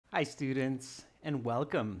Hi students, and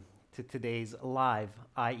welcome to today's live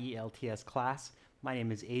IELTS class. My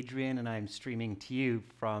name is Adrian and I'm streaming to you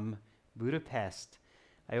from Budapest.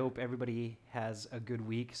 I hope everybody has a good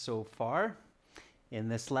week so far. In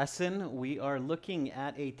this lesson, we are looking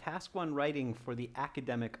at a task 1 writing for the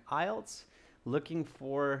academic IELTS, looking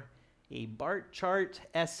for a bar chart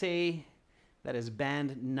essay that is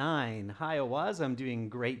band 9. Hi Awaz, I'm doing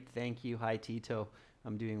great, thank you. Hi Tito.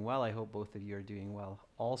 I'm doing well. I hope both of you are doing well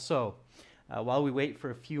also. While we wait for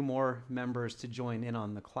a few more members to join in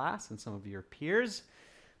on the class and some of your peers,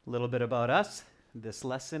 a little bit about us. This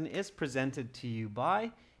lesson is presented to you by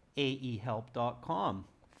aehelp.com.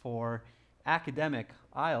 For academic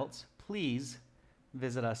IELTS, please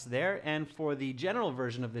visit us there. And for the general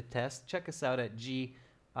version of the test, check us out at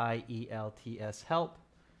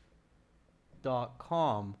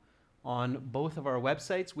gieltshelp.com. On both of our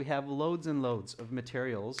websites, we have loads and loads of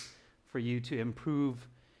materials for you to improve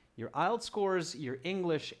your IELTS scores, your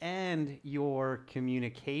English, and your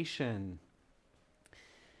communication.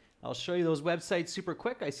 I'll show you those websites super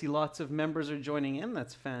quick. I see lots of members are joining in.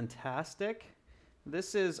 That's fantastic.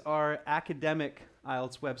 This is our academic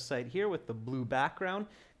IELTS website here with the blue background.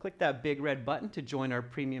 Click that big red button to join our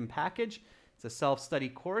premium package. It's a self-study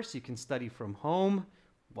course. You can study from home,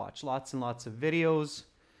 watch lots and lots of videos,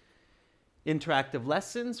 interactive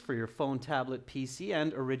lessons for your phone, tablet, PC,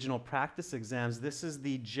 and original practice exams. This is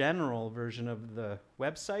the general version of the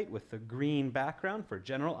website with the green background for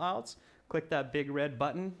general IELTS. Click that big red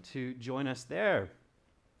button to join us there.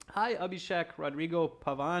 Hi, Abhishek, Rodrigo,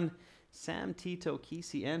 Pavan, Sam, Tito,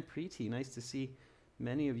 Kisi, and Preeti. Nice to see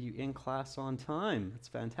many of you in class on time. It's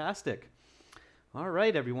fantastic. All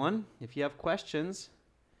right, everyone. If you have questions,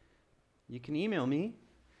 you can email me,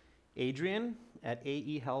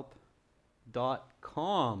 adrian@aehelp.com.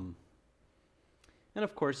 And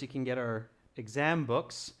of course, you can get our exam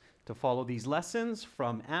books to follow these lessons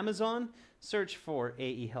from Amazon. Search for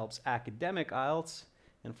AE Helps Academic IELTS,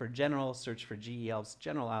 and for general, search for GE Helps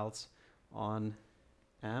General IELTS on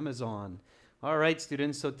Amazon. All right,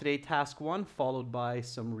 students, so today task 1 followed by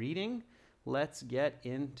some reading. Let's get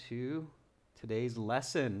into today's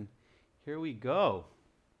lesson. Here we go.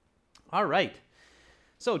 All right,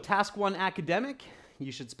 so task 1 academic.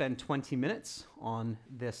 You should spend 20 minutes on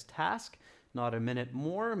this task, not a minute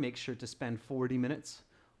more. Make sure to spend 40 minutes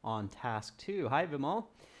on task 2. Hi, Vimal.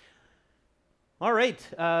 All right,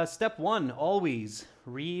 step 1, always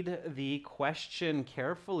read the question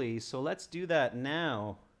carefully. So let's do that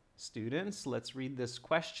now, students. Let's read this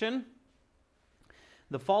question.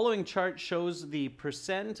 The following chart shows the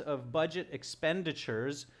percent of budget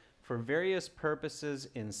expenditures for various purposes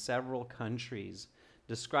in several countries.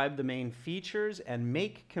 Describe the main features and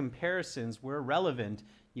make comparisons where relevant.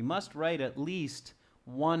 You must write at least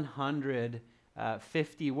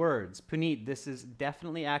 150 words. Puneet, this is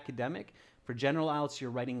definitely academic. For general IELTS,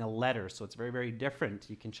 you're writing a letter, so it's very, very different.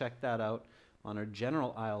 You can check that out on our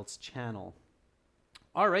general IELTS channel.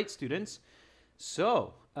 All right, students.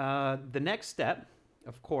 So the next step,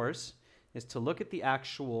 of course, is to look at the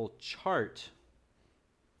actual chart.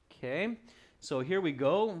 Okay. So here we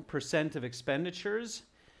go, percent of expenditures.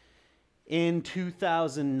 In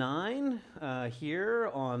 2009,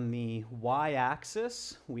 here on the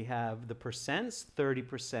y-axis, we have the percents.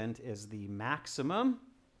 30% is the maximum.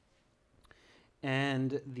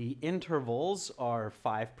 And the intervals are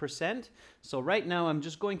 5%. So right now, I'm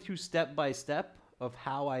just going through step by step of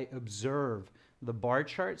how I observe the bar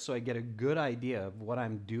chart so I get a good idea of what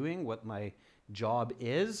I'm doing, what my job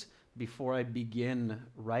is, before I begin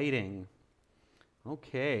writing.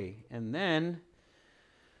 Okay, and then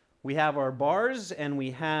we have our bars and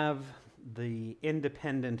we have the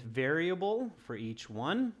independent variable for each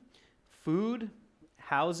one. Food,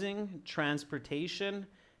 housing, transportation,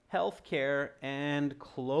 healthcare, and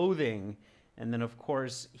clothing. And then of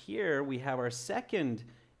course here we have our second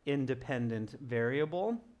independent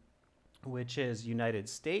variable, which is United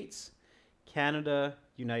States, Canada,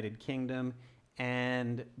 United Kingdom,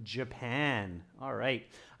 and Japan. All right.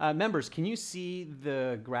 Members, can you see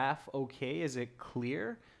the graph okay? Is it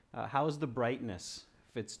clear? How's the brightness?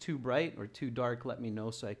 If it's too bright or too dark, let me know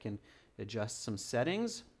so I can adjust some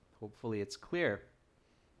settings. Hopefully it's clear.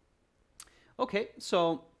 Okay,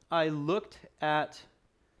 so I looked at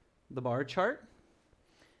the bar chart.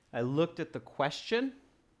 I looked at the question.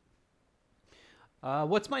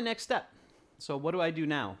 What's my next step? So what do I do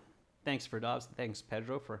now? Thanks, Firdavs. Thanks,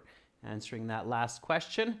 Pedro, for answering that last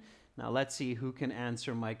question. Now let's see who can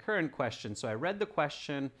answer my current question. So I read the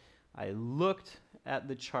question, I looked at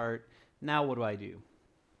the chart. Now what do I do?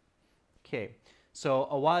 Okay, so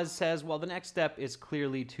Awaz says, well, the next step is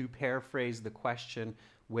clearly to paraphrase the question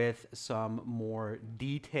with some more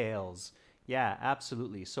details. Yeah,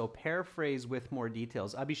 absolutely. So paraphrase with more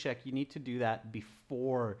details. Abhishek, you need to do that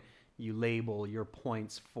before you label your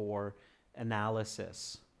points for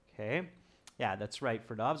analysis. Okay? Yeah, that's right,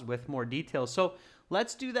 for Dobbs, with more details. So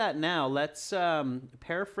let's do that now. Let's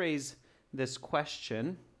paraphrase this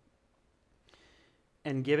question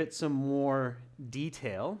and give it some more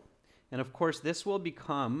detail. And of course, this will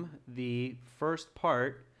become the first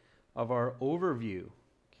part of our overview.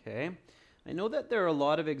 Okay? I know that there are a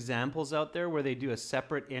lot of examples out there where they do a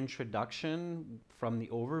separate introduction from the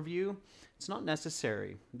overview. It's not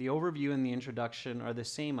necessary. The overview and the introduction are the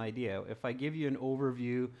same idea. If I give you an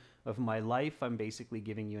overview of my life, I'm basically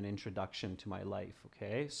giving you an introduction to my life,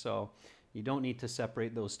 okay? So you don't need to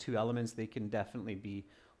separate those two elements. They can definitely be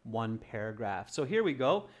one paragraph. So here we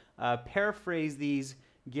go. Paraphrase these,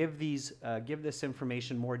 give this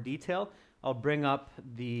information more detail. I'll bring up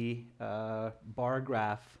the bar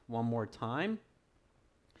graph one more time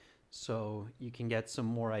so you can get some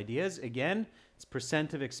more ideas. Again, it's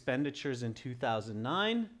percent of expenditures in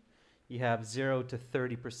 2009. You have 0 to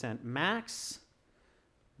 30% max.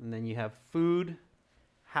 And then you have food,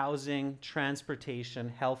 housing,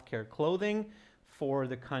 transportation, healthcare, clothing for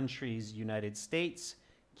the countries United States,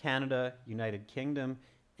 Canada, United Kingdom,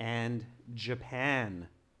 and Japan.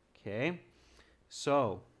 Okay,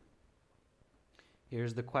 so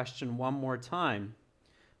here's the question one more time.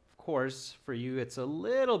 Of course, for you, it's a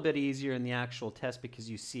little bit easier in the actual test because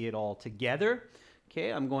you see it all together.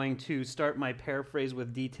 Okay, I'm going to start my paraphrase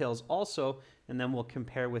with details also, and then we'll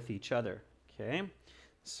compare with each other. Okay,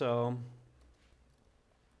 so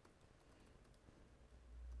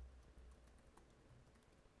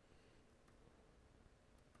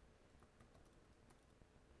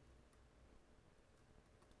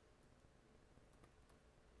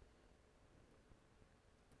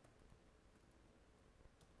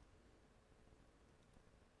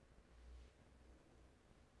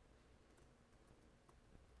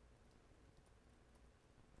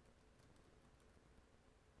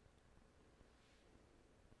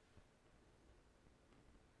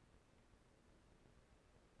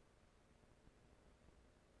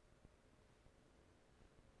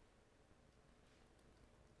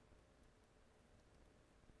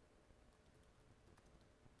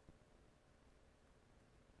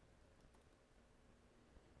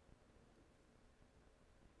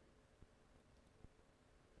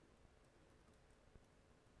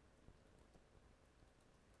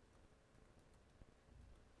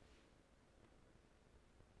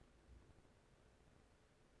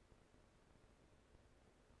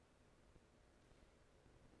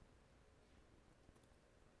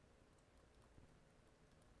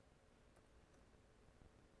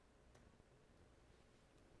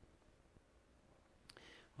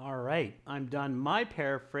all right, I'm done my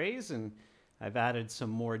paraphrase, and I've added some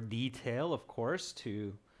more detail, of course,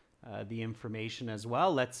 to the information as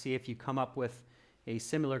well. Let's see if you come up with a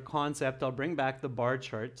similar concept. I'll bring back the bar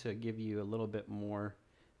chart to give you a little bit more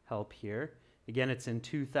help here. Again, it's in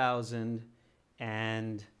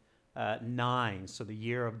 2009, so the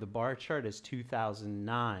year of the bar chart is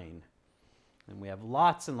 2009. And we have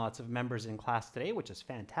lots and lots of members in class today, which is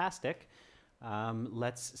fantastic.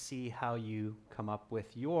 Let's see how you come up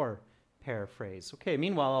with your paraphrase. Okay,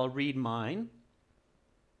 meanwhile, I'll read mine.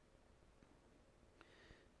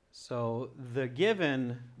 So the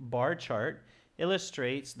given bar chart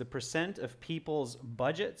illustrates the percent of people's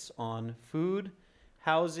budgets on food,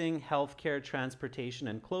 housing, healthcare, transportation,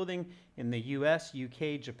 and clothing in the US,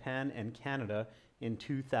 UK, Japan, and Canada in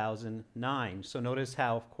 2009. So notice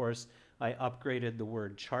how, of course, I upgraded the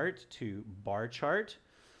word chart to bar chart.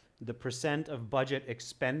 The percent of budget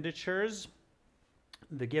expenditures.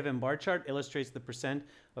 The given bar chart illustrates the percent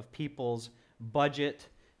of people's budget.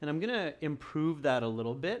 And I'm going to improve that a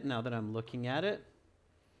little bit now that I'm looking at it.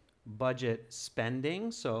 Budget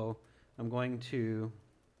spending. So I'm going to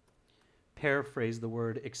paraphrase the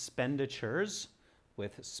word expenditures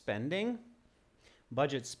with spending.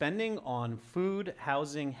 Budget spending on food,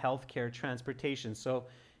 housing, healthcare, transportation. So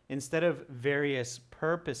instead of various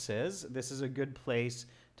purposes, this is a good place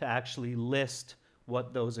to actually list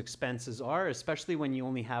what those expenses are, especially when you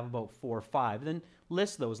only have about 4 or 5. Then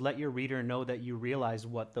list those. Let your reader know that you realize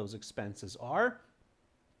what those expenses are.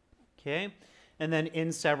 Okay? And then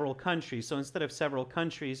in several countries. So instead of several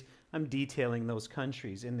countries, I'm detailing those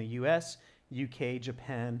countries in the US, UK,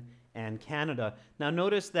 Japan, and Canada. Now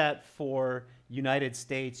notice that for United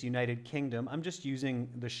States, United Kingdom, I'm just using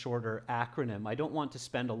the shorter acronym. I don't want to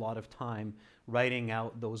spend a lot of time writing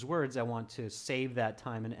out those words. I want to save that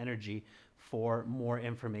time and energy for more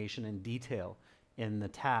information and detail in the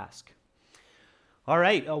task. All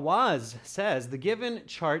right, Awaz says the given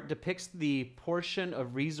chart depicts the portion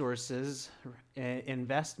of resources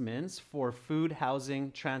investments for food,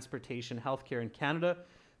 housing, transportation, healthcare in Canada,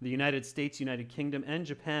 the United States, United Kingdom, and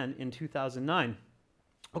Japan in 2009.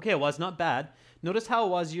 Okay, Awaz, not bad. Notice how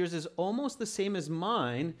Awaz yours is almost the same as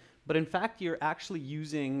mine, but in fact you're actually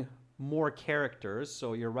using more characters,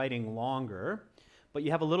 so you're writing longer, but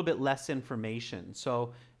you have a little bit less information.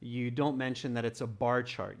 So you don't mention that it's a bar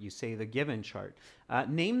chart. You say the given chart.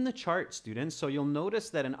 Name the chart, students. So you'll notice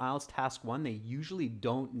that in IELTS Task 1, they usually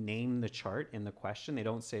don't name the chart in the question. They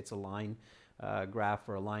don't say it's a line graph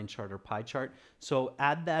or a line chart or pie chart. So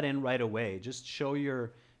add that in right away. Just show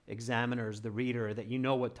your examiners, the reader, that you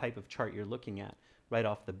know what type of chart you're looking at right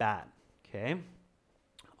off the bat. Okay?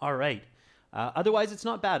 All right. Otherwise, it's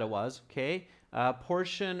not bad, it was. Okay?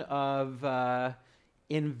 Portion of...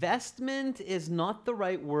 investment is not the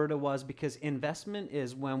right word, it was, because investment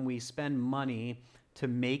is when we spend money to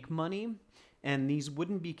make money, and these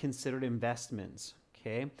wouldn't be considered investments,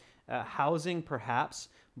 okay? Housing, perhaps,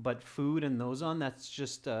 but food and those on, that's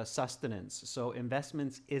just sustenance. So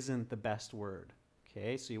investments isn't the best word,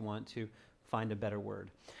 okay? So you want to find a better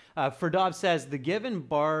word. Ferdov says, the given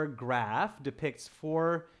bar graph depicts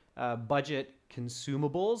 4 budget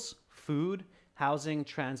consumables, food, housing,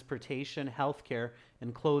 transportation, healthcare,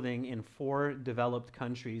 and clothing in 4 developed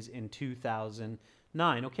countries in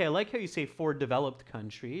 2009. Okay, I like how you say 4 developed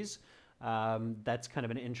countries. That's kind of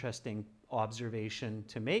an interesting observation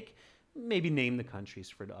to make. Maybe name the countries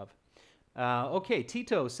for Dov. Okay,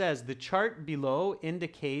 Tito says, the chart below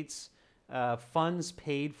indicates funds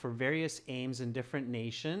paid for various aims in different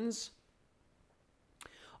nations.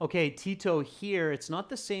 Okay, Tito, here, it's not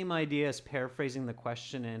the same idea as paraphrasing the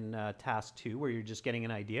question in task 2, where you're just getting an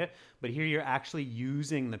idea, but here you're actually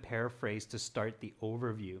using the paraphrase to start the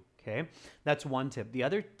overview, okay? That's one tip. The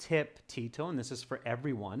other tip, Tito, and this is for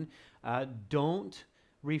everyone, don't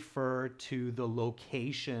refer to the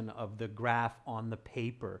location of the graph on the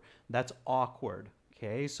paper. That's awkward,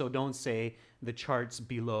 okay? So don't say the charts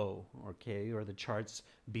below, okay, or the charts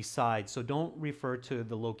beside. So don't refer to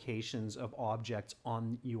the locations of objects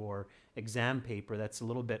on your exam paper. That's a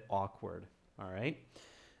little bit awkward, all right?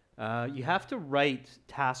 You have to write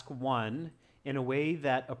task 1 in a way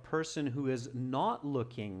that a person who is not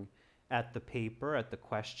looking at the paper, at the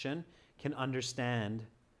question, can understand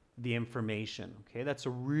the information, okay? That's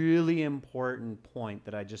a really important point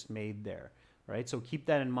that I just made there, right? So keep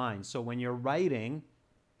that in mind. So when you're writing,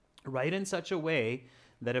 write in such a way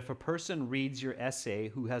that if a person reads your essay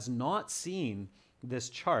who has not seen this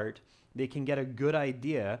chart, they can get a good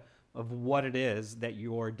idea of what it is that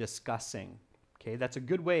you're discussing. Okay, that's a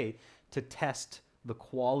good way to test the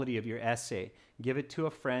quality of your essay. Give it to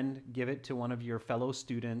a friend, give it to one of your fellow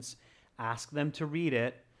students, ask them to read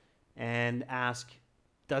it, and ask,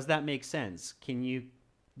 does that make sense? Can you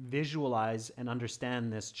visualize and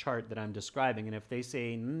understand this chart that I'm describing? And if they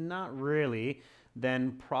say, not really,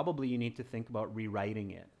 then probably you need to think about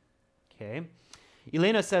rewriting it, okay?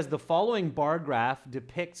 Elena says, the following bar graph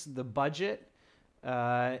depicts the budget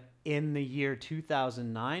in the year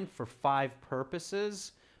 2009 for 5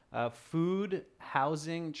 purposes, food,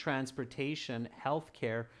 housing, transportation,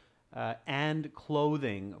 healthcare, and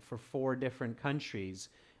clothing for 4 different countries,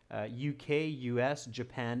 UK, US,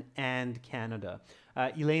 Japan, and Canada.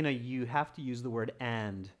 Elena, you have to use the word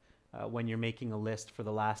and when you're making a list for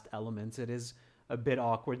the last elements. It is a bit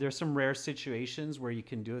awkward. There's some rare situations where you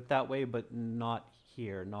can do it that way, but not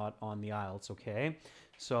here, not on the IELTS, okay?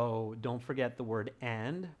 So don't forget the word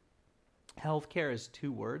and. Healthcare is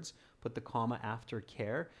 2 words. Put the comma after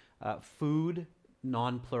care. Food,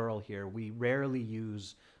 non-plural here. We rarely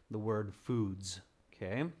use the word foods,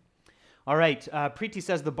 okay? All right, Preeti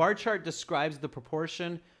says, the bar chart describes the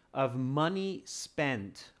proportion of money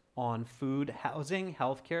spent on food, housing,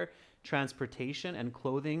 healthcare, transportation, and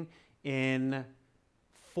clothing in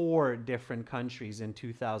 4 different countries in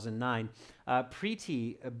 2009.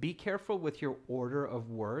 Preeti, be careful with your order of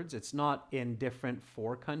words. It's not in different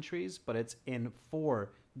 4 countries, but it's in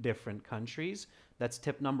 4 different countries. That's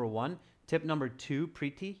tip number 1. Tip number 2,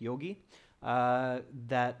 Preeti, Yogi,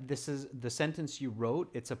 that this is the sentence you wrote.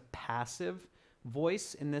 It's a passive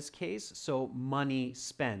voice in this case. So money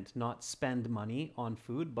spent, not spend money on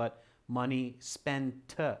food, but money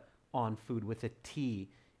spent on food with a T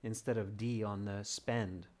instead of D on the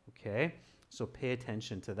spend, okay? So pay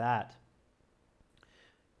attention to that.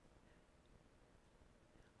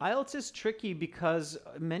 IELTS is tricky because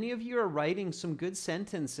many of you are writing some good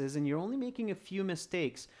sentences and you're only making a few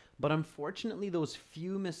mistakes, but unfortunately those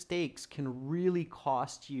few mistakes can really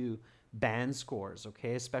cost you band scores,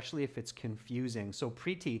 okay? Especially if it's confusing. So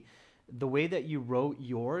Preeti, the way that you wrote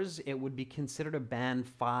yours, it would be considered a band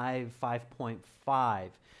 5, 5.5,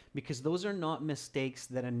 because those are not mistakes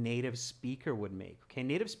that a native speaker would make. Okay,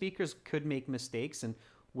 native speakers could make mistakes and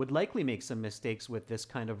would likely make some mistakes with this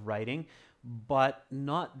kind of writing, but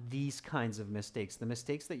not these kinds of mistakes. The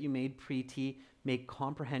mistakes that you made pre-T make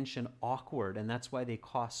comprehension awkward, and that's why they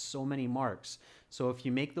cost so many marks. So if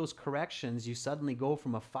you make those corrections, you suddenly go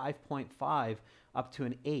from a 5.5 up to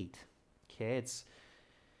an 8. Okay,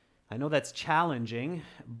 I know that's challenging,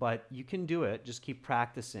 but you can do it. Just keep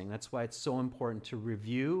practicing. That's why it's so important to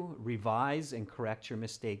review, revise, and correct your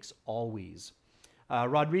mistakes always.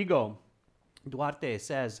 Rodrigo Duarte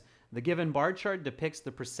says, the given bar chart depicts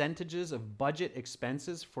the percentages of budget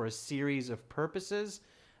expenses for a series of purposes,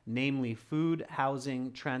 namely food,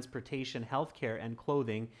 housing, transportation, healthcare, and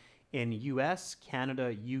clothing in US,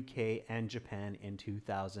 Canada, UK, and Japan in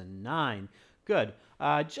 2009. Good.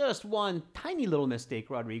 Just one tiny little mistake,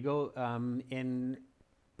 Rodrigo. In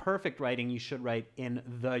perfect writing, you should write in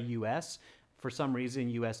the US. For some reason,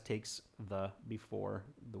 US takes the before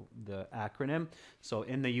the acronym. So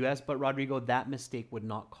in the US, but Rodrigo, that mistake would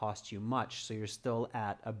not cost you much. So you're still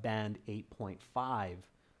at a band 8.5.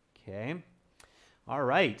 Okay. All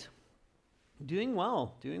right. Doing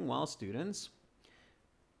well, students.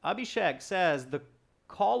 Abhishek says the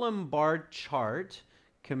column bar chart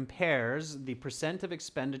compares the percent of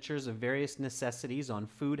expenditures of various necessities on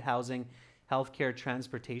food, housing, healthcare,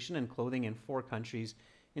 transportation, and clothing in 4 countries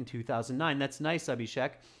in 2009. That's nice,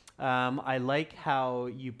 Abhishek. I like how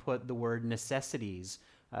you put the word necessities.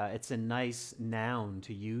 It's a nice noun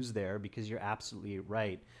to use there because you're absolutely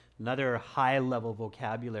right. Another high-level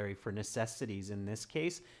vocabulary for necessities in this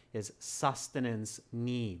case is sustenance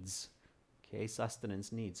needs. Okay,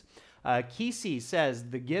 sustenance needs. Kisi says,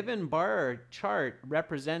 the given bar chart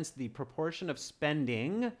represents the proportion of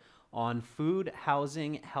spending on food,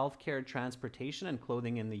 housing, healthcare, transportation, and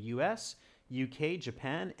clothing in the US, UK,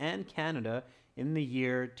 Japan, and Canada in the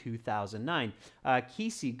year 2009.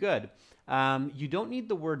 Kisi, good. You don't need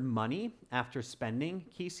the word money after spending,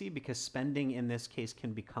 Kisi, because spending in this case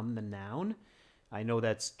can become the noun. I know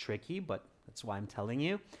that's tricky, but that's why I'm telling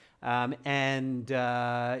you. And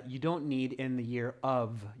you don't need in the year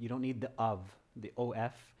of, you don't need the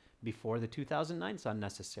OF before the 2009, it's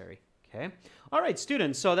unnecessary. Okay. All right,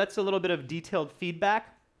 students, so that's a little bit of detailed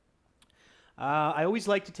feedback. I always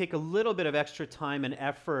like to take a little bit of extra time and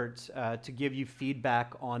effort to give you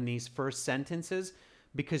feedback on these first sentences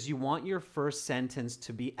because you want your first sentence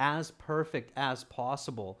to be as perfect as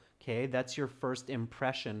possible, okay? That's your first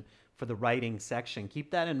impression for the writing section.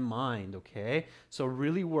 Keep that in mind, okay? So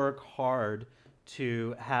really work hard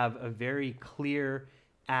to have a very clear,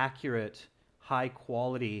 accurate,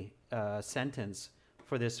 high-quality sentence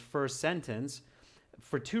for this first sentence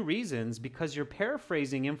for 2 reasons. Because you're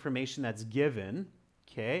paraphrasing information that's given,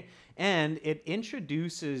 okay? And it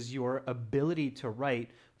introduces your ability to write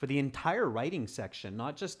for the entire writing section,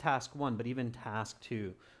 not just task 1, but even task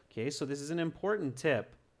 2, okay? So this is an important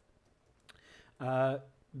tip.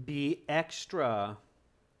 Be extra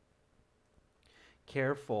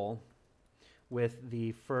careful with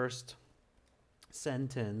the first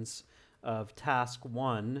sentence of task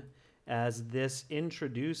 1, as this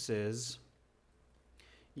introduces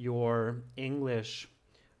your English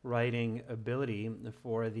writing ability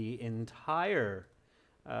for the entire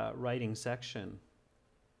writing section.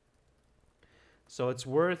 So it's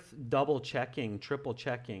worth double checking, triple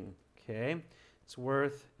checking, okay? It's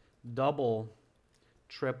worth double,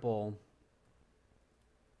 triple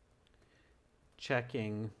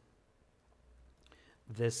checking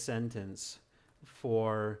this sentence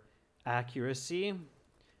for accuracy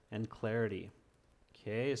and clarity,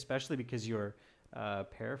 okay? Especially because you're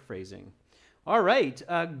paraphrasing. All right,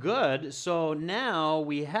 good. So now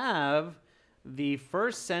we have the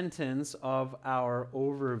first sentence of our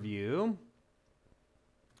overview.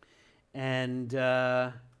 And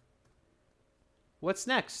what's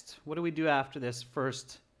next? What do we do after this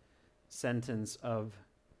first sentence of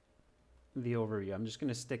the overview? I'm just going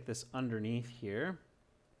to stick this underneath here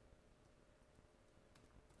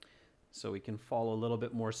so we can follow a little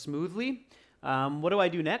bit more smoothly. What do I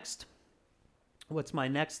do next? What's my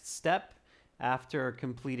next step after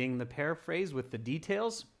completing the paraphrase with the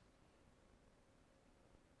details?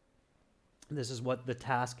 This is what the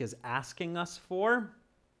task is asking us for.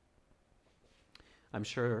 I'm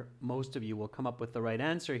sure most of you will come up with the right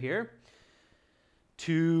answer here.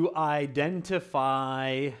 To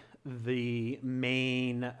identify the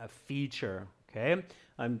main feature, okay?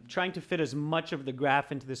 I'm trying to fit as much of the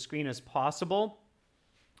graph into the screen as possible.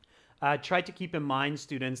 Try to keep in mind,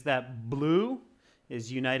 students, that blue is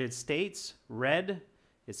United States, red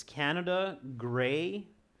is Canada, gray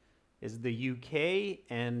is the UK,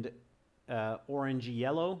 and orangey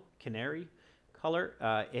yellow, canary color,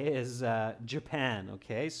 is Japan.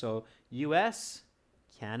 Okay, so US,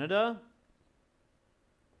 Canada,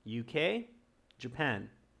 UK, Japan.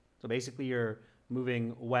 So basically you're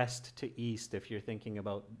moving west to east if you're thinking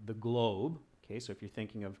about the globe. Okay, so if you're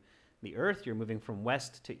thinking of the Earth, you're moving from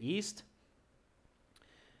west to east.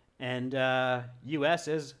 And US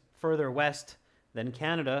is further west than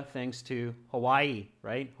Canada thanks to Hawaii,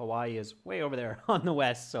 right? Hawaii is way over there on the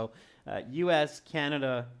west. So US,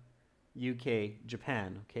 Canada, UK,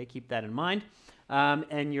 Japan. Okay, keep that in mind.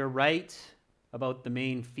 And you're right about the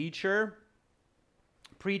main feature,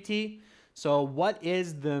 Preeti. So what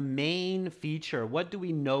is the main feature? What do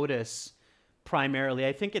we notice primarily?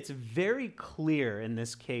 I think it's very clear in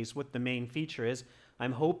this case what the main feature is.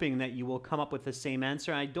 I'm hoping that you will come up with the same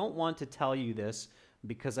answer. I don't want to tell you this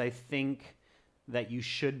because I think that you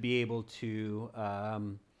should be able to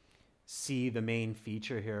see the main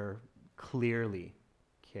feature here clearly.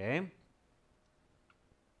 Okay.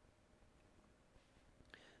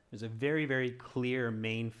 There's a very, very clear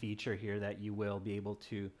main feature here that you will be able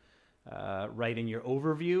to write in your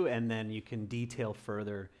overview, and then you can detail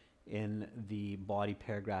further in the body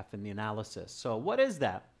paragraph in the analysis. So what is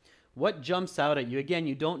that? What jumps out at you? Again,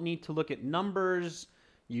 you don't need to look at numbers.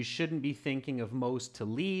 You shouldn't be thinking of most to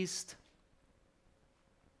least.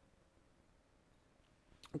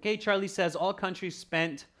 Okay, Charlie says all countries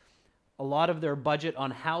spent a lot of their budget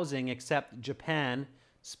on housing except Japan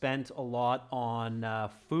spent a lot on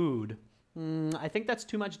food. I think that's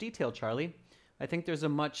too much detail, Charlie. I think there's a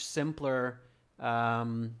much simpler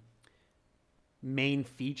main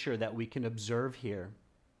feature that we can observe here.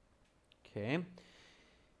 Okay.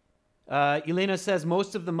 Elena says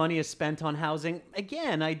most of the money is spent on housing.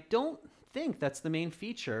 Again, I don't think that's the main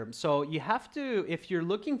feature. So you have to, if you're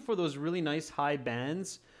looking for those really nice high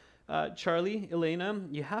bands, Charlie, Elena,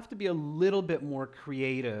 you have to be a little bit more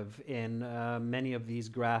creative in many of these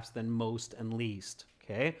graphs than most and least.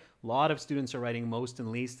 Okay, a lot of students are writing most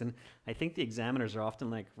and least, and I think the examiners are often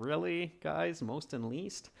like, really, guys, most and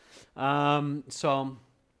least? So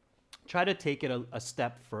try to take it a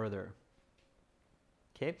step further.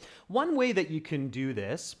 Okay, one way that you can do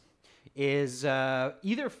this is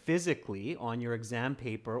either physically on your exam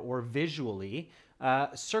paper or visually,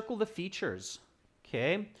 circle the features.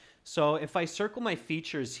 Okay, so if I circle my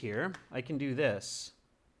features here, I can do this.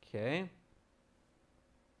 Okay.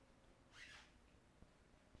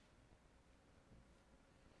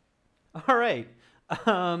 All right.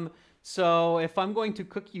 So if I'm going to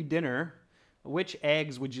cook you dinner, which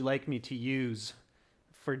eggs would you like me to use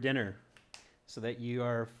for dinner so that you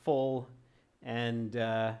are full and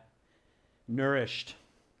nourished?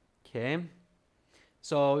 Okay.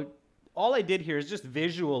 So all I did here is just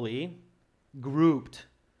visually grouped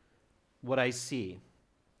what I see.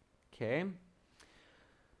 Okay.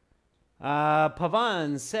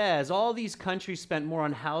 Pavan says, all these countries spent more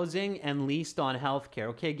on housing and least on healthcare.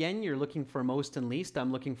 Okay, again, you're looking for most and least.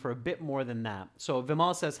 I'm looking for a bit more than that. So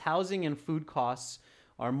Vimal says housing and food costs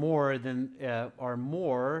are more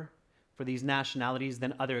for these nationalities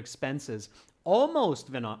than other expenses.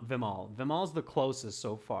 Almost, Vimal. Vimal's the closest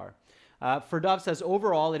so far. Ferdov says,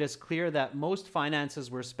 overall, it is clear that most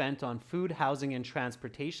finances were spent on food, housing, and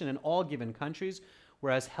transportation in all given countries,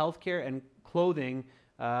 whereas healthcare and clothing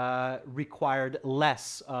required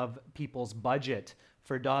less of people's budget.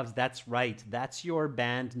 For Dobbs, that's right. That's your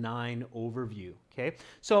Band 9 overview, okay?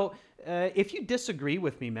 So if you disagree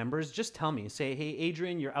with me, members, just tell me. Say, hey,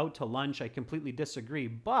 Adrian, you're out to lunch. I completely disagree.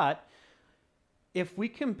 But if we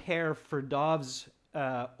compare Ferdov's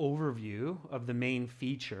overview of the main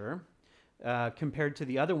feature compared to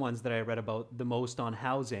the other ones that I read about the most on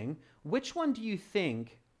housing, which one do you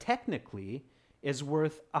think technically is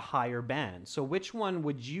worth a higher band? So which one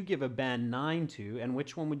would you give a band 9 to, and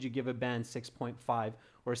which one would you give a band 6.5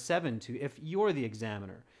 or 7 to if you're the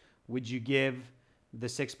examiner? Would you give the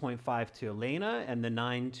 6.5 to Elena and the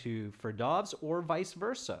 9 to Ferdovs, or vice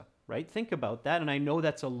versa, right? Think about that. And I know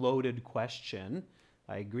that's a loaded question.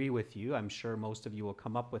 I agree with you. I'm sure most of you will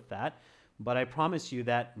come up with that. But I promise you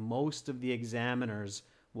that most of the examiners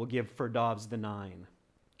will give Ferdovs the 9,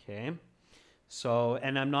 okay? So,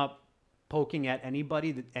 and I'm not poking at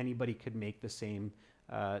anybody, that anybody could make the same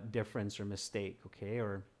difference or mistake, okay,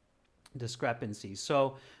 or discrepancy.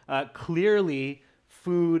 So clearly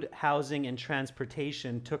food, housing, and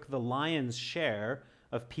transportation took the lion's share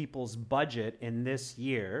of people's budget in this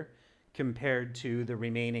year compared to the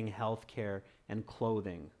remaining healthcare and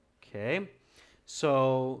clothing, okay?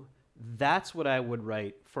 So that's what I would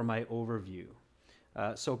write for my overview.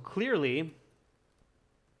 So clearly,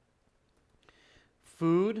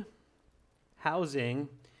 food, housing,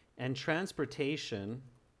 and transportation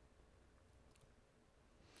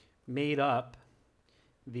made up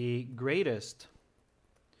the greatest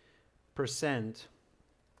percent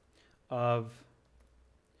of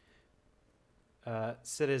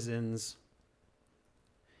citizens'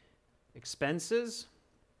 expenses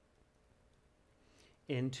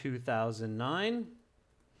in 2009,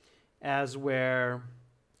 as where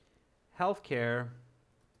healthcare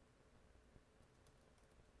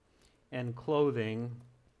and clothing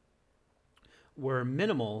were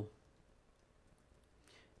minimal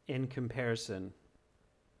in comparison.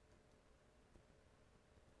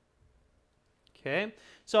 Okay,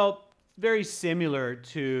 so very similar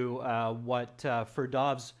to what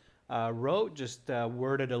Ferdow's wrote, just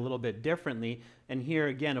worded a little bit differently. And here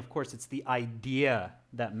again, of course, it's the idea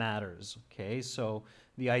that matters. Okay, so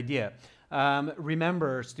the idea.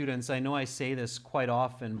 Remember, students, I know I say this quite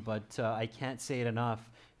often, but I can't say it enough,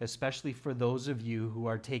 especially for those of you who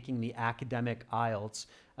are taking the academic IELTS.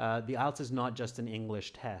 The IELTS is not just an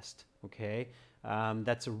English test, okay?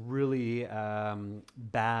 That's a really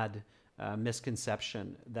bad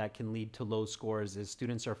misconception that can lead to low scores, is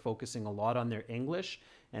students are focusing a lot on their English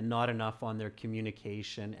and not enough on their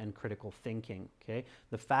communication and critical thinking, okay?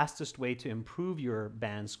 The fastest way to improve your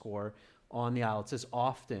band score on the IELTS is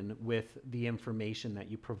often with the information that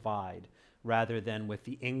you provide rather than with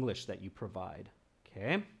the English that you provide,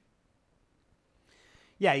 okay?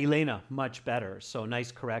 Yeah, Elena, much better. So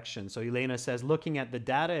nice correction. So Elena says, looking at the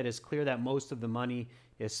data, it is clear that most of the money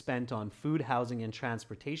is spent on food, housing, and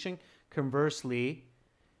transportation. Conversely,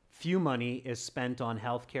 few money is spent on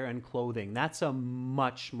healthcare and clothing. That's a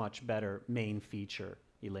much, much better main feature,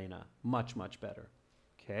 Elena. Much, much better.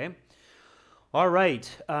 Okay. All right.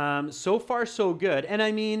 So far, so good. And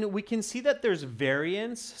I mean, we can see that there's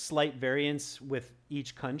variance, slight variance with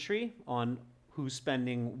each country on who's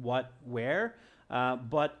spending what where.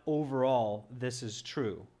 But overall, this is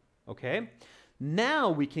true. Okay. Now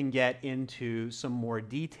we can get into some more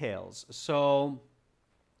details. So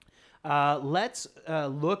let's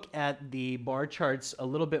look at the bar charts a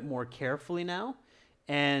little bit more carefully now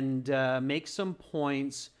and make some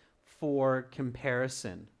points for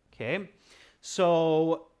comparison. Okay.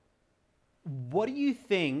 So what do you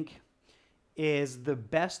think is the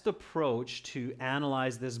best approach to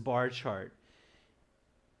analyze this bar chart?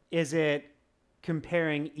 Is it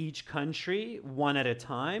comparing each country one at a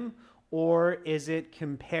time, or is it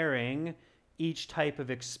comparing each type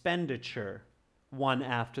of expenditure one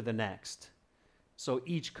after the next? So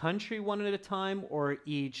each country one at a time, or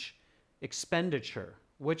each expenditure?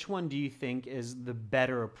 Which one do you think is the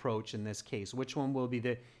better approach in this case? Which one will be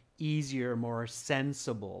the easier, more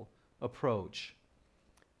sensible approach?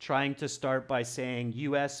 Trying to start by saying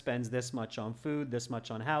US spends this much on food, this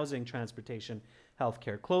much on housing, transportation,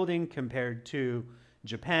 healthcare, clothing, compared to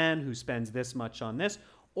Japan, who spends this much on this?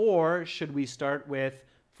 Or should we start with,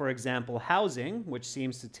 for example, housing, which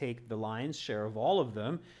seems to take the lion's share of all of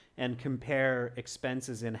them, and compare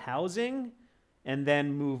expenses in housing, and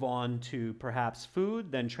then move on to perhaps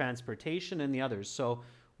food, then transportation, and the others? So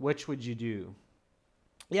which would you do?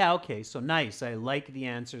 Yeah, okay, so nice. I like the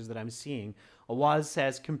answers that I'm seeing. Awaz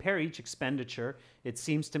says, compare each expenditure. It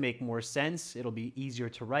seems to make more sense. It'll be easier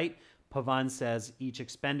to write. Pavan says, each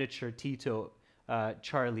expenditure. Tito,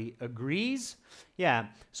 Charlie agrees. Yeah,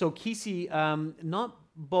 so Kisi, not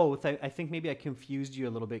both. I think maybe I confused you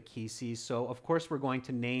a little bit, Kisi. So, of course, we're going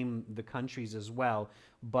to name the countries as well,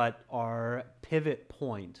 but our pivot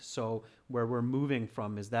point, so where we're moving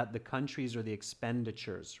from, is that the countries or the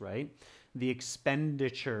expenditures, right? The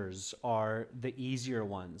expenditures are the easier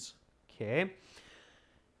ones, okay?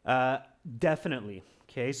 Definitely,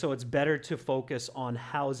 okay? So it's better to focus on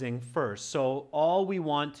housing first. So all we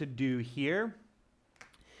want to do here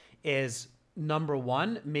is, number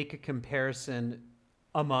one, make a comparison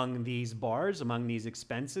among these bars, among these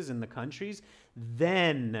expenses in the countries.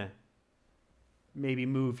 Then maybe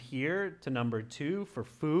move here to number two for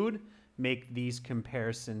food, make these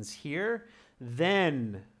comparisons here.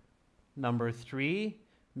 Then number three,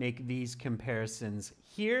 make these comparisons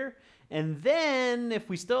here. And then if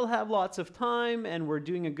we still have lots of time and we're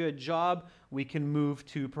doing a good job, we can move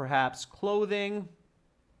to perhaps clothing.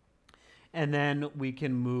 And then we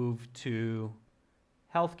can move to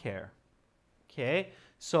healthcare. Okay,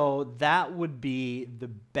 so that would be the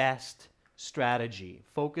best strategy,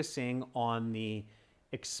 focusing on the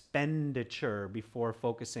expenditure before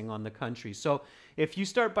focusing on the country. So if you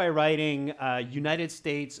start by writing United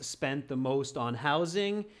States spent the most on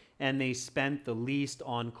housing and they spent the least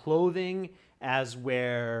on clothing, as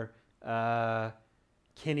where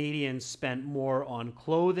Canadians spent more on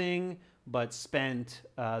clothing but spent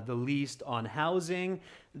the least on housing,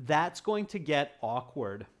 that's going to get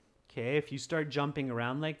awkward. Okay, if you start jumping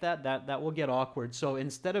around like that, that will get awkward. So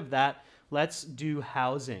instead of that, let's do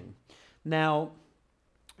housing. Now,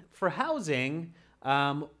 for housing,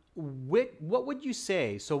 what would you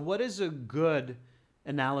say? So what is a good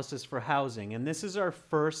analysis for housing? And this is our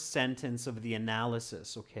first sentence of the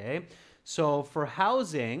analysis, okay? So for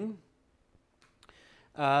housing,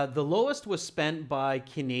 the lowest was spent by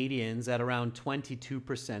Canadians at around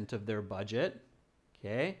 22% of their budget,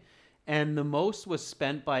 okay? And the most was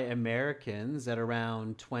spent by Americans at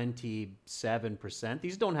around 27%.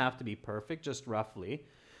 These don't have to be perfect, just roughly.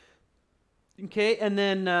 Okay, and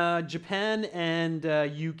then Japan and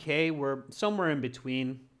UK were somewhere in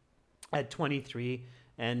between at 23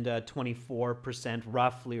 and 24%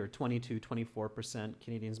 roughly, or 22, 24%.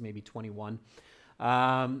 Canadians maybe 21.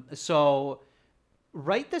 So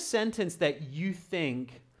write the sentence that you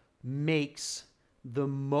think makes the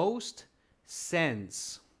most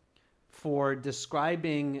sense for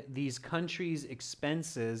describing these countries'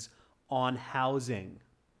 expenses on housing.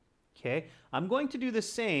 Okay, I'm going to do the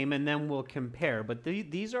same and then we'll compare, but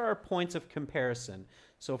these are our points of comparison.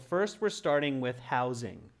 So first we're starting with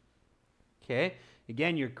housing. Okay,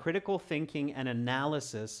 again, your critical thinking and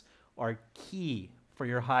analysis are key for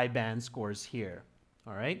your high band scores here.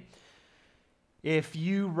 All right. If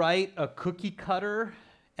you write a cookie cutter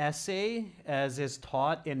essay, as is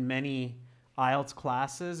taught in many IELTS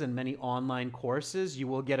classes and many online courses, you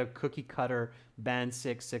will get a cookie cutter band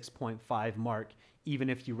 6, 6.5 mark, even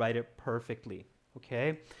if you write it perfectly,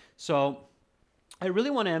 okay? So I really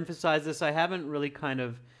want to emphasize this. I haven't really kind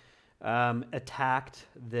of attacked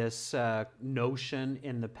this notion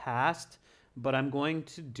in the past, but I'm going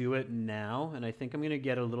to do it now, and I think I'm going to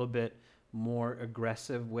get a little bit more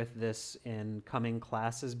aggressive with this in coming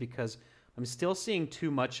classes because I'm still seeing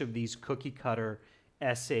too much of these cookie cutter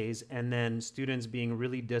essays and then students being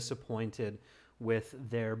really disappointed with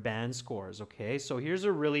their band scores, okay? So here's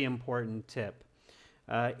a really important tip.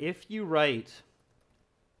 If you write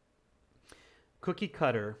cookie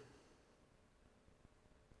cutter,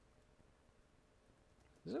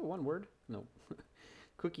 is it one word? No.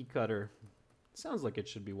 Cookie cutter, sounds like it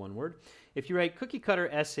should be one word. If you write cookie cutter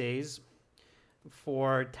essays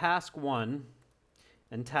for task 1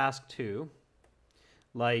 and task 2,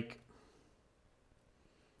 like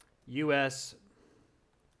US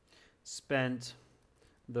spent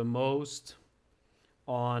the most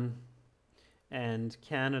on and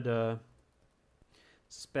Canada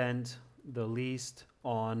spent the least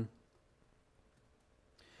on,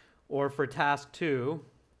 or for task 2,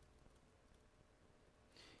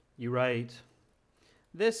 you write,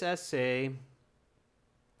 this essay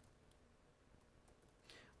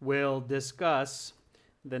will discuss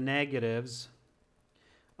the negatives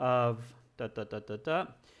of ...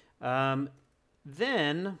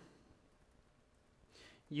 then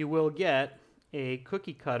you will get a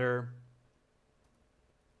cookie cutter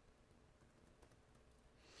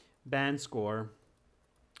band score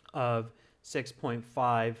of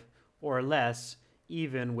 6.5 or less,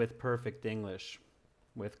 even with perfect English,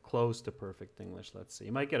 with close to perfect English, let's see.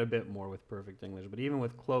 You might get a bit more with perfect English, but even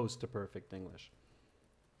with close to perfect English.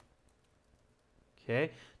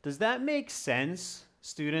 Okay, does that make sense,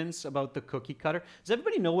 students, about the cookie cutter? Does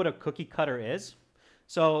everybody know what a cookie cutter is?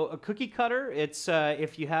 So a cookie cutter, it's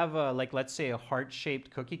if you have a, like, let's say a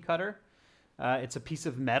heart-shaped cookie cutter, it's a piece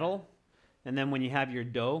of metal, and then when you have your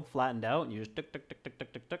dough flattened out, and you just tick, tick, tick, tick,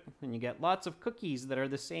 tick, tick, tick, and you get lots of cookies that are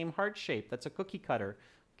the same heart shape. That's a cookie cutter,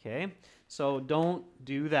 okay? So don't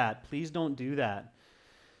do that. Please don't do that.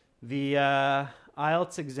 The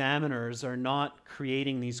IELTS examiners are not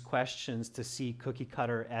creating these questions to see cookie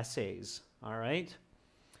cutter essays, all right?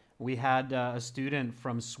 We had a student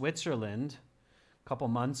from Switzerland a couple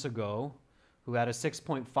months ago who had a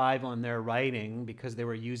 6.5 on their writing because they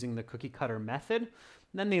were using the cookie cutter method.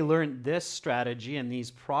 And then they learned this strategy and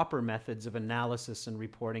these proper methods of analysis and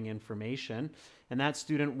reporting information. And that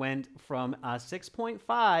student went from a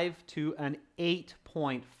 6.5 to an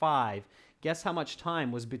 8.5. Guess how much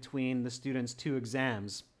time was between the student's two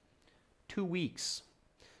exams? 2 weeks.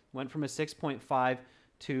 Went from a 6.5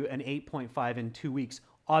 to an 8.5 in 2 weeks.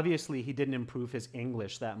 Obviously, he didn't improve his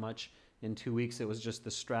English that much in 2 weeks. It was just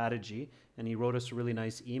the strategy. And he wrote us a really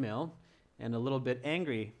nice email and a little bit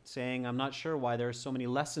angry, saying, I'm not sure why there are so many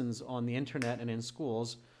lessons on the internet and in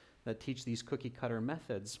schools that teach these cookie cutter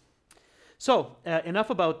methods. So enough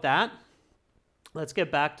about that. Let's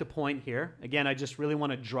get back to point here. Again, I just really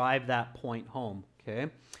want to drive that point home, okay?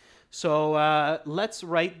 So let's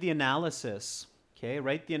write the analysis, okay?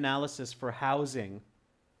 Write the analysis for housing,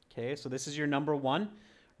 okay? So this is your number 1.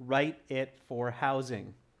 write it for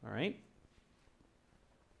housing. All right.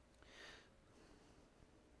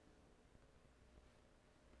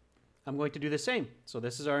 I'm going to do the same. So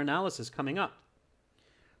this is our analysis coming up.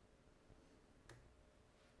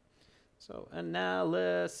 So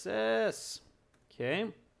analysis. Okay.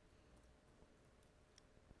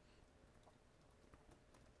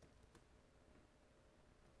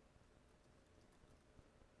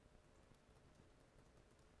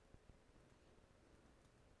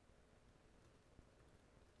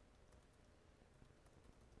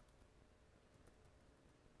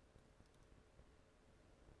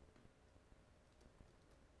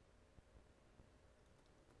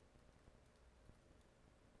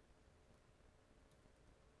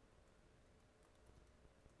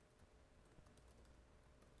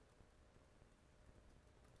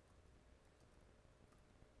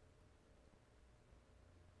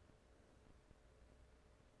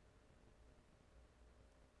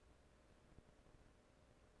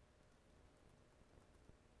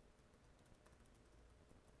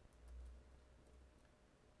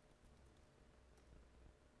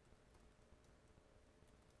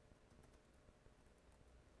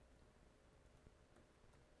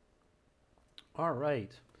 All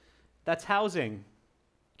right. That's housing.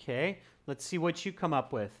 Okay. Let's see what you come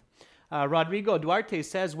up with. Rodrigo Duarte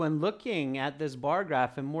says, when looking at this bar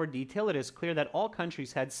graph in more detail, it is clear that all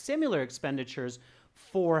countries had similar expenditures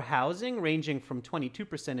for housing, ranging from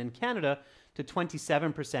 22% in Canada to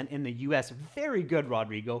 27% in the US. Very good,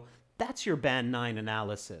 Rodrigo. That's your Band 9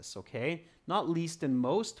 analysis, okay? Not least and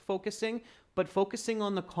most focusing, but focusing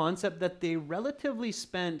on the concept that they relatively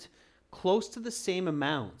spent close to the same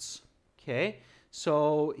amounts, okay?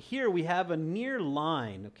 So here we have a near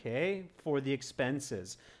line, okay, for the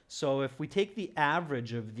expenses. So if we take the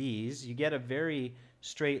average of these, you get a very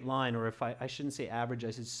straight line, or if I shouldn't say average,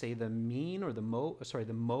 I should say the mean or the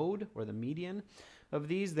mode or the median of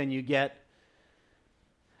these, then you get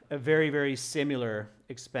a very, very similar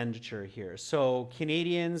expenditure here. So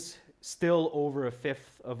Canadians still over a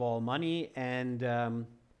fifth of all money, and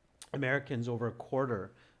Americans over a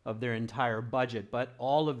quarter of their entire budget. But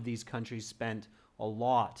all of these countries spent a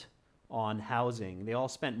lot on housing. They all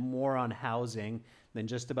spent more on housing than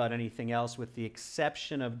just about anything else, with the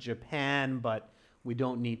exception of Japan, but we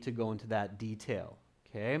don't need to go into that detail.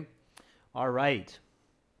 Okay? All right.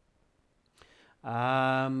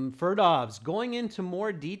 Ferdovs, going into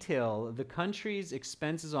more detail, the country's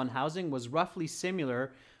expenses on housing was roughly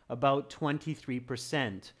similar, about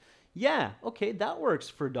 23%. Yeah, okay, that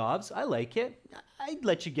works, Ferdovs. I like it. I'd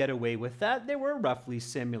let you get away with that. They were roughly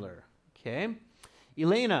similar. Okay.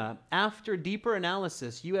 Elena, after deeper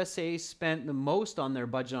analysis, USA spent the most on their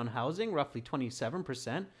budget on housing, roughly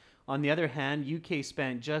 27%. On the other hand, UK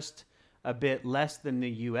spent just a bit less than the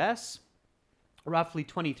US, roughly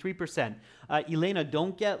 23%. Elena,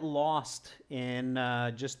 don't get lost in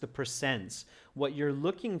just the percents. What you're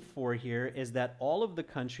looking for here is that all of the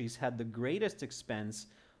countries had the greatest expense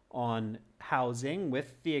on housing,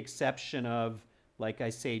 with the exception of, like I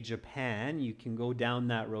say, Japan. You can go down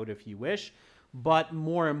that road if you wish. But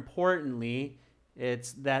more importantly,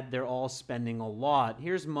 it's that they're all spending a lot.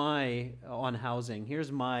 Here's my, on housing, here's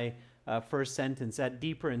my first sentence. At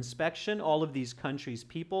deeper inspection, all of these countries'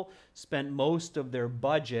 people spent most of their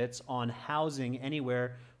budgets on housing,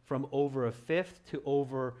 anywhere from over a fifth to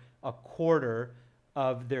over a quarter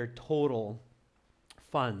of their total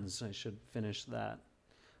funds. I should finish that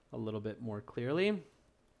a little bit more clearly.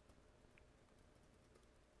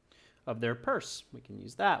 Of their purse. We can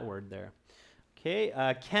use that word there.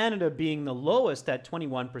 Okay, Canada being the lowest at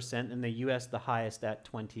 21% and the US the highest at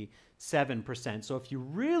 27%. So if you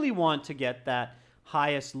really want to get that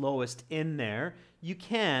highest, lowest in there, you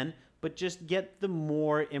can, but just get the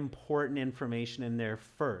more important information in there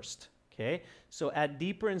first. Okay, so at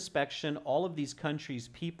deeper inspection, all of these countries'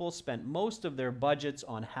 people spent most of their budgets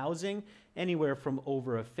on housing, anywhere from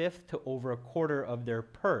over a fifth to over a quarter of their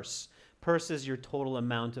purse. Purse is your total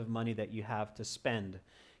amount of money that you have to spend.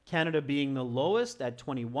 Canada being the lowest at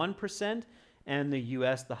 21%, and the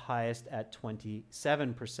US the highest at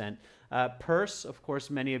 27%. Purse, of course,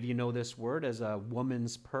 many of you know this word as a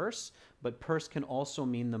woman's purse, but purse can also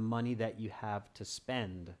mean the money that you have to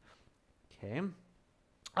spend. Okay.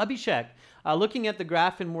 Abhishek, looking at the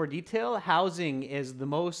graph in more detail, housing is the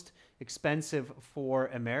most expensive for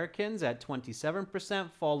Americans at 27%,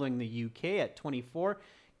 following the UK at 24%.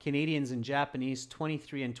 Canadians and Japanese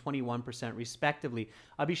 23 and 21% respectively.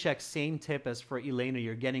 Abhishek, same tip as for Elena.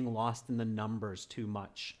 You're getting lost in the numbers too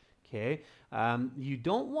much. Okay, you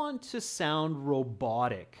don't want to sound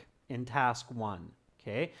robotic in task 1.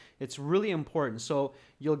 Okay, it's really important. So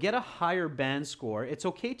you'll get a higher band score. It's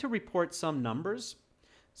okay to report some numbers.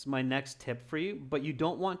 It's my next tip for you, but you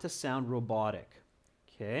don't want to sound robotic.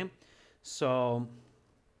 Okay, so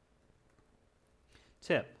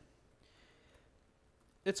tip.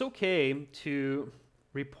 It's okay to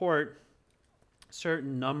report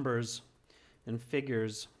certain numbers and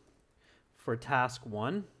figures for task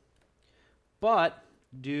 1, but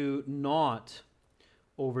do not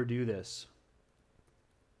overdo this.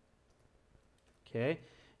 Okay?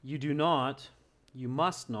 You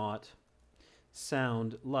must not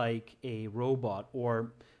sound like a robot,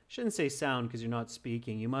 or I shouldn't say sound because you're not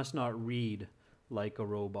speaking. You must not read like a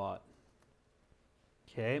robot.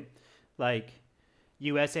 Okay? Like,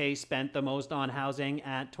 USA spent the most on housing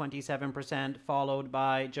at 27%, followed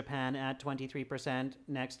by Japan at 23%.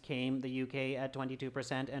 Next came the UK at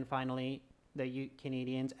 22%, and finally the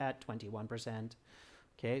Canadians at 21%.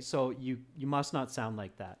 Okay, so you must not sound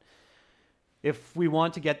like that. If we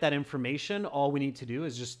want to get that information, all we need to do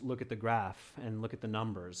is just look at the graph and look at the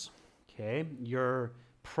numbers. Okay, you're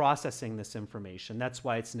processing this information. That's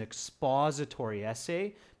why it's an expository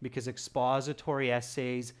essay, because expository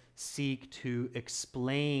essays seek to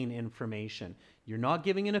explain information. You're not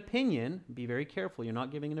giving an opinion. Be very careful. You're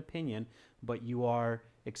not giving an opinion, but you are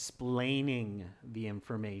explaining the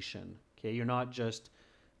information. Okay, you're not just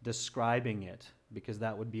describing it, because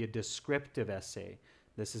that would be a descriptive essay.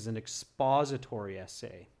 This is an expository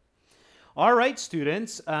essay. All right,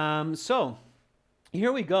 students. So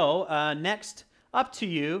here we go. Next, up to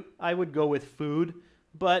you. I would go with food,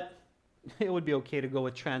 but it would be okay to go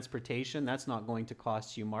with transportation. That's not going to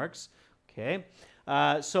cost you marks. Okay.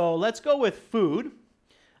 So let's go with food.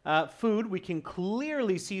 Food, we can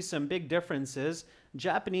clearly see some big differences.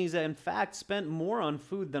 Japanese, in fact, spent more on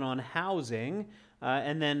food than on housing.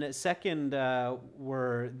 And then second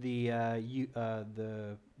were the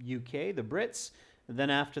UK, the Brits. And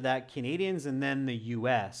then after that, Canadians, and then the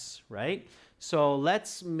US, right? So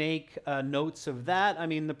let's make notes of that. I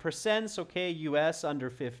mean, the percents, okay, US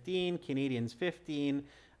under 15, Canadians 15,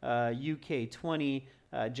 UK 20,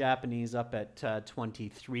 Japanese up at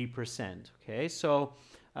 23%. Okay, so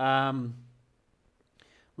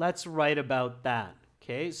let's write about that.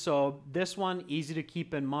 Okay, so this one, easy to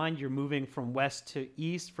keep in mind. You're moving from west to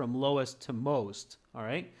east, from lowest to most. All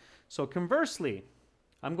right, so conversely,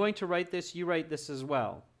 I'm going to write this, you write this as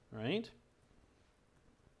well. All right.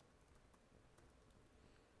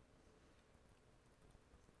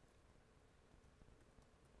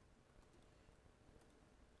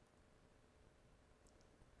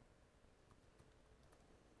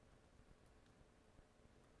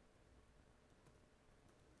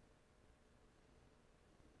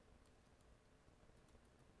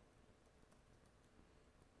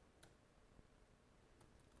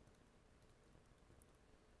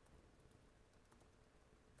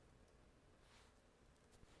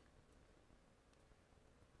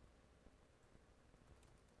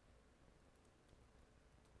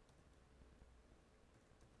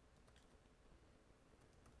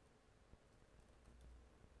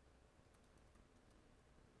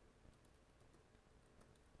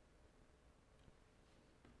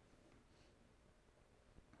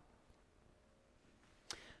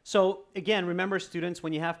 So again, remember students,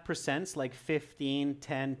 when you have percents like 15,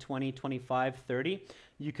 10, 20, 25, 30,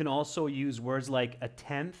 you can also use words like a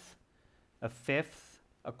tenth, a fifth,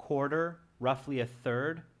 a quarter, roughly a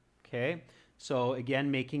third, okay? So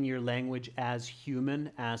again, making your language as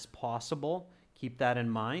human as possible. Keep that in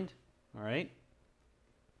mind, all right?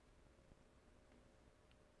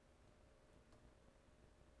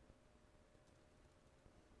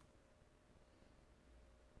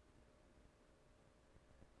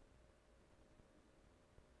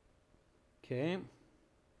 Okay.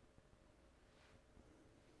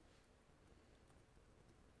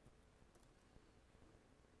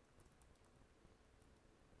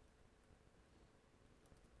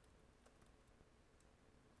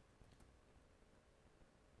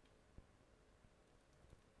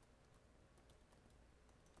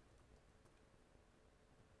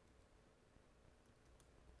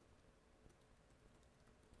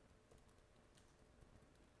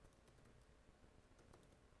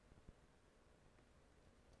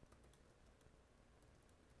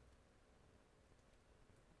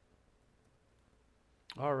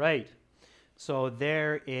 All right. So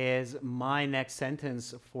there is my next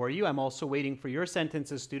sentence for you. I'm also waiting for your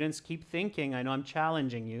sentences, students. Keep thinking. I know I'm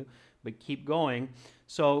challenging you, but keep going.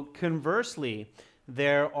 So conversely,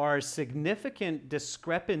 there are significant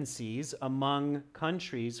discrepancies among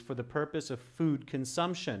countries for the purpose of food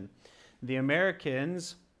consumption. The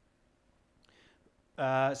Americans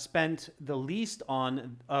spent the least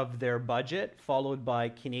on of their budget, followed by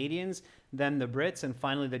Canadians, then the Brits, and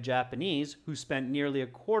finally the Japanese, who spent nearly a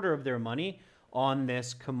quarter of their money on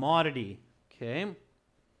this commodity. Okay.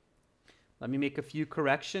 Let me make a few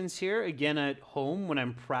corrections here. Again, at home, when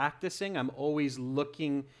I'm practicing, I'm always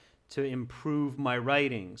looking to improve my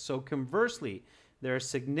writing. So conversely, there are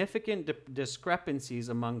significant discrepancies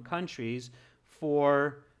among countries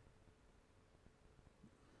for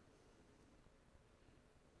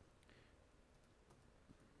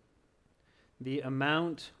the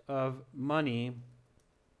amount of money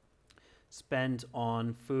spent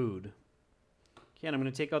on food. Okay, and I'm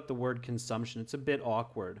going to take out the word consumption. It's a bit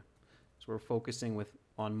awkward. So we're focusing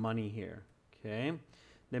on money here. Okay.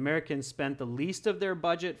 The Americans spent the least of their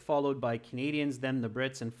budget, followed by Canadians, then the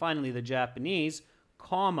Brits, and finally the Japanese,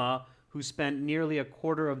 comma, who spent nearly a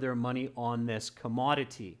quarter of their money on this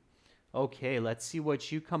commodity. Okay, let's see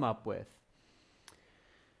what you come up with.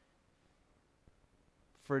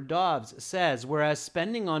 For Dobbs says, whereas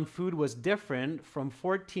spending on food was different from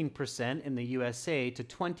 14% in the USA to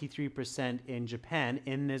 23% in Japan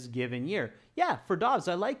in this given year. Yeah, for Dobbs,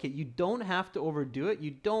 I like it. You don't have to overdo it.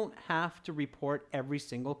 You don't have to report every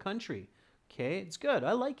single country. Okay, it's good.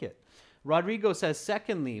 I like it. Rodrigo says,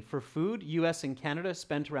 secondly, for food, US and Canada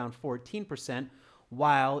spent around 14%,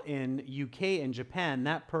 while in UK and Japan,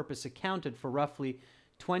 that purpose accounted for roughly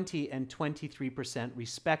 20 and 23%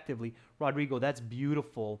 respectively. Rodrigo, that's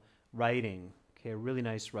beautiful writing. Okay, really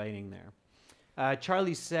nice writing there.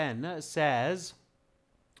 Charlie Sen says,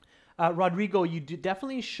 Rodrigo, you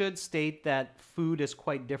definitely should state that food is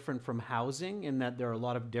quite different from housing in that there are a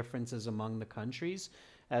lot of differences among the countries,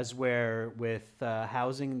 as where with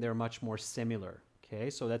housing, they're much more similar.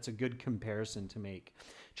 Okay, so that's a good comparison to make.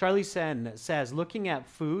 Charlie Sen says, looking at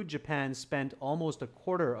food, Japan spent almost a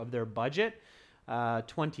quarter of their budget,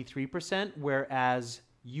 23%, whereas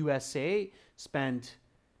USA spent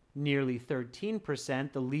nearly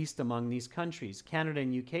 13%, the least among these countries. Canada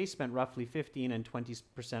and UK spent roughly 15 and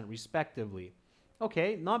 20% respectively.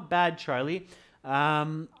 Okay, not bad, Charlie.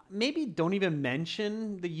 Maybe don't even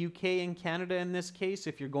mention the UK and Canada in this case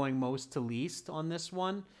if you're going most to least on this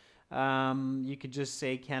one. You could just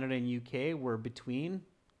say Canada and UK were between.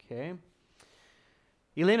 Okay.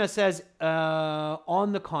 Elena says,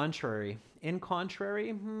 on the contrary. In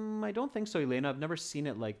contrary? I don't think so, Elena. I've never seen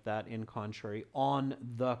it like that, in contrary. On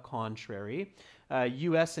the contrary.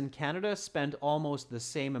 US and Canada spent almost the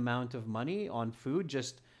same amount of money on food,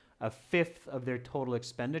 just a fifth of their total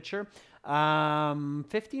expenditure.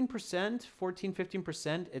 15%, 14,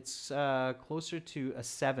 15%, it's closer to a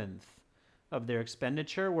seventh of their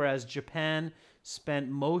expenditure, whereas Japan spent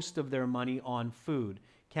most of their money on food.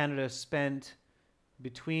 Canada spent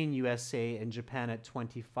between USA and Japan at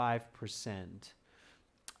 25%.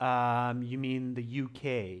 You mean the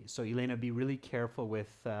UK. So Elena, be really careful with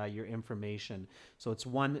your information. So it's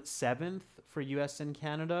 1/7 for US and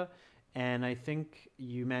Canada. And I think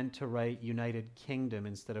you meant to write United Kingdom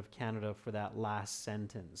instead of Canada for that last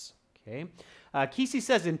sentence. Okay. Kisi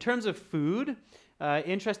says, in terms of food,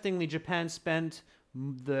 interestingly, Japan spent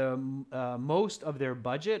the most of their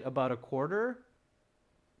budget, about a quarter,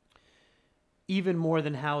 even more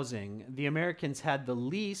than housing. The Americans had the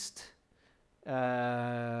least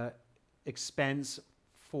expense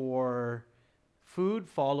for food,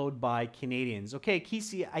 followed by Canadians. Okay,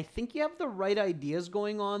 Kisi, I think you have the right ideas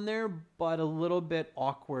going on there, but a little bit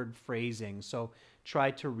awkward phrasing. So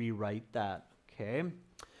try to rewrite that, okay?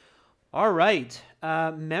 All right,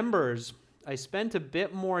 members, I spent a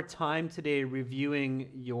bit more time today reviewing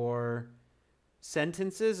your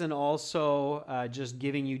sentences and also just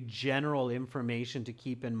giving you general information to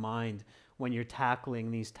keep in mind when you're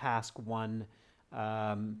tackling these task 1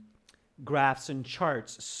 graphs and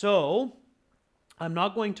charts. So I'm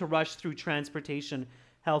not going to rush through transportation,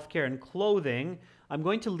 healthcare, and clothing. I'm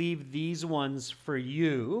going to leave these ones for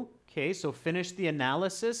you. Okay, so finish the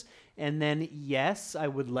analysis, and then yes, I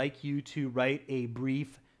would like you to write a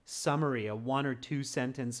brief summary, a 1 or 2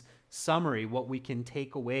 sentence summary, what we can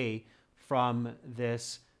take away from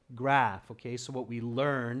this graph. Okay, so what we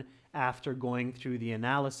learn after going through the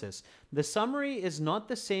analysis. The summary is not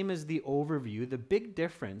the same as the overview. The big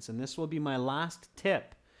difference, and this will be my last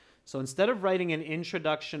tip. So instead of writing an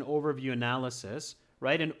introduction, overview, analysis,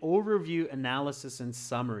 write an overview, analysis, and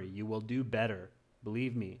summary. You will do better.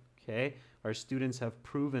 Believe me. Okay, our students have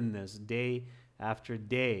proven this day after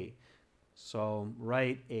day. So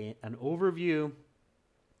write an overview,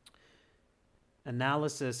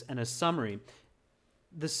 analysis, and a summary.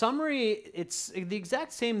 The summary, it's the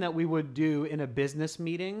exact same that we would do in a business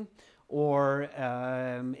meeting or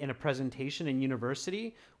in a presentation in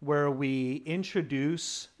university where we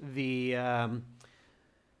introduce the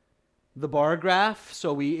bar graph.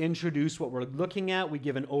 So we introduce what we're looking at, we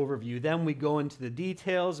give an overview, then we go into the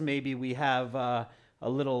details. Maybe we have a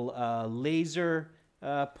little laser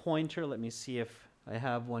pointer. Let me see if I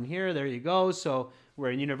have one here. There you go. So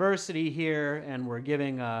we're in university here and we're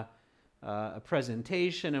giving a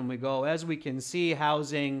presentation, and we go, as we can see,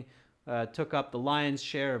 housing took up the lion's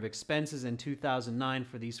share of expenses in 2009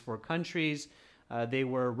 for these 4 countries. They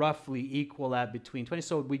were roughly equal at between 20.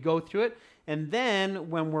 So we go through it. And then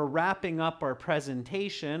when we're wrapping up our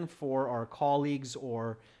presentation for our colleagues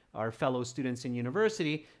or our fellow students in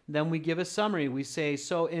university, then we give a summary. We say,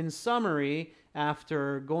 so in summary,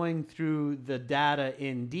 after going through the data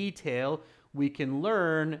in detail, we can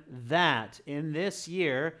learn that in this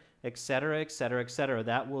year, etc., etc., etc.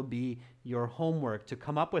 That will be your homework to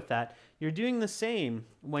come up with that. You're doing the same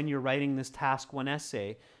when you're writing this task 1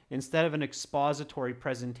 essay. Instead of an expository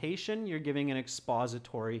presentation, you're giving an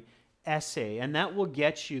expository essay, and that will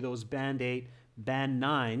get you those band 8, band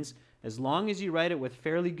 9s. As long as you write it with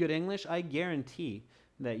fairly good English, I guarantee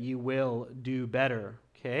that you will do better,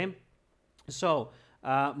 okay? So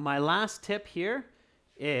my last tip here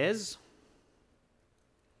is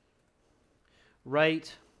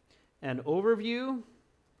write an overview,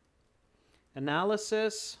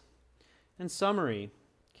 analysis, and summary,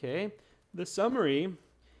 okay? The summary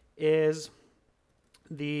is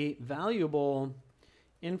the valuable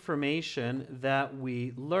information that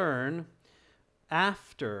we learn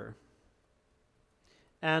after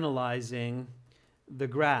analyzing the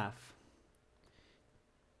graph.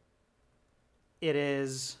 It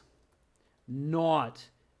is not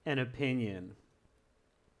an opinion.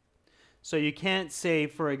 So you can't say,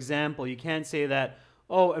 for example, you can't say that,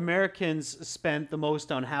 oh, Americans spent the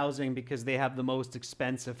most on housing because they have the most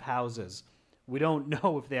expensive houses. We don't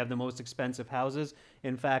know if they have the most expensive houses.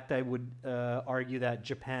 In fact, I would argue that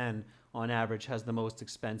Japan, on average, has the most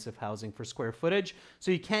expensive housing for square footage.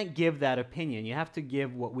 So you can't give that opinion. You have to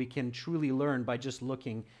give what we can truly learn by just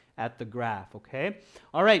looking at the graph, okay?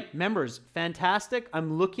 All right, members, fantastic.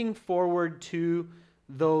 I'm looking forward to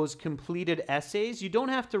those completed essays. You don't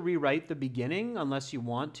have to rewrite the beginning unless you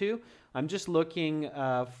want to. I'm just looking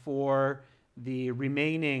for the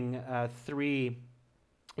remaining 3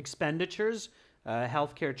 expenditures,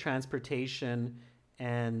 healthcare, transportation,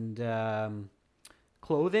 and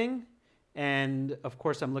clothing. And of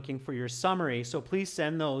course, I'm looking for your summary. So please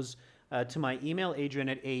send those to my email,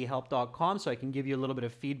 adrian@aehelp.com, so I can give you a little bit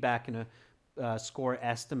of feedback and a score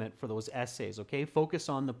estimate for those essays, okay? Focus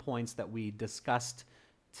on the points that we discussed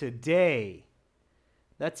today.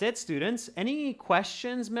 That's it, students. Any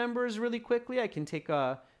questions, members, really quickly? I can take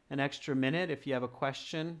an extra minute if you have a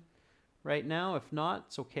question right now. If not,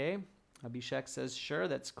 it's okay. Abhishek says, sure,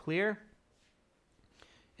 that's clear.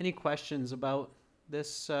 Any questions about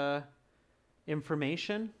this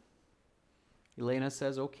information? Elena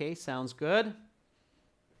says, okay, sounds good.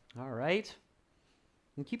 All right.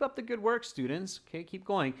 And keep up the good work, students. Okay, keep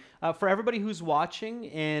going. For everybody who's watching,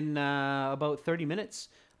 in about 30 minutes,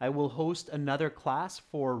 I will host another class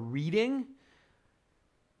for reading.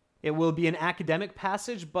 It will be an academic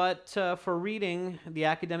passage, but for reading, the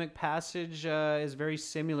academic passage is very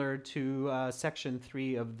similar to section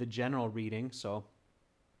 3 of the general reading. So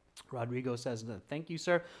Rodrigo says, thank you,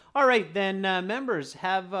 sir. All right, then, members,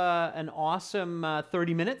 have an awesome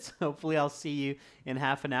 30 minutes. Hopefully I'll see you in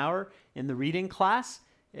half an hour in the reading class.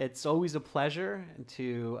 It's always a pleasure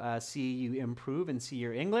to see you improve and see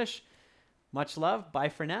your English. Much love. Bye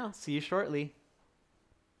for now. See you shortly.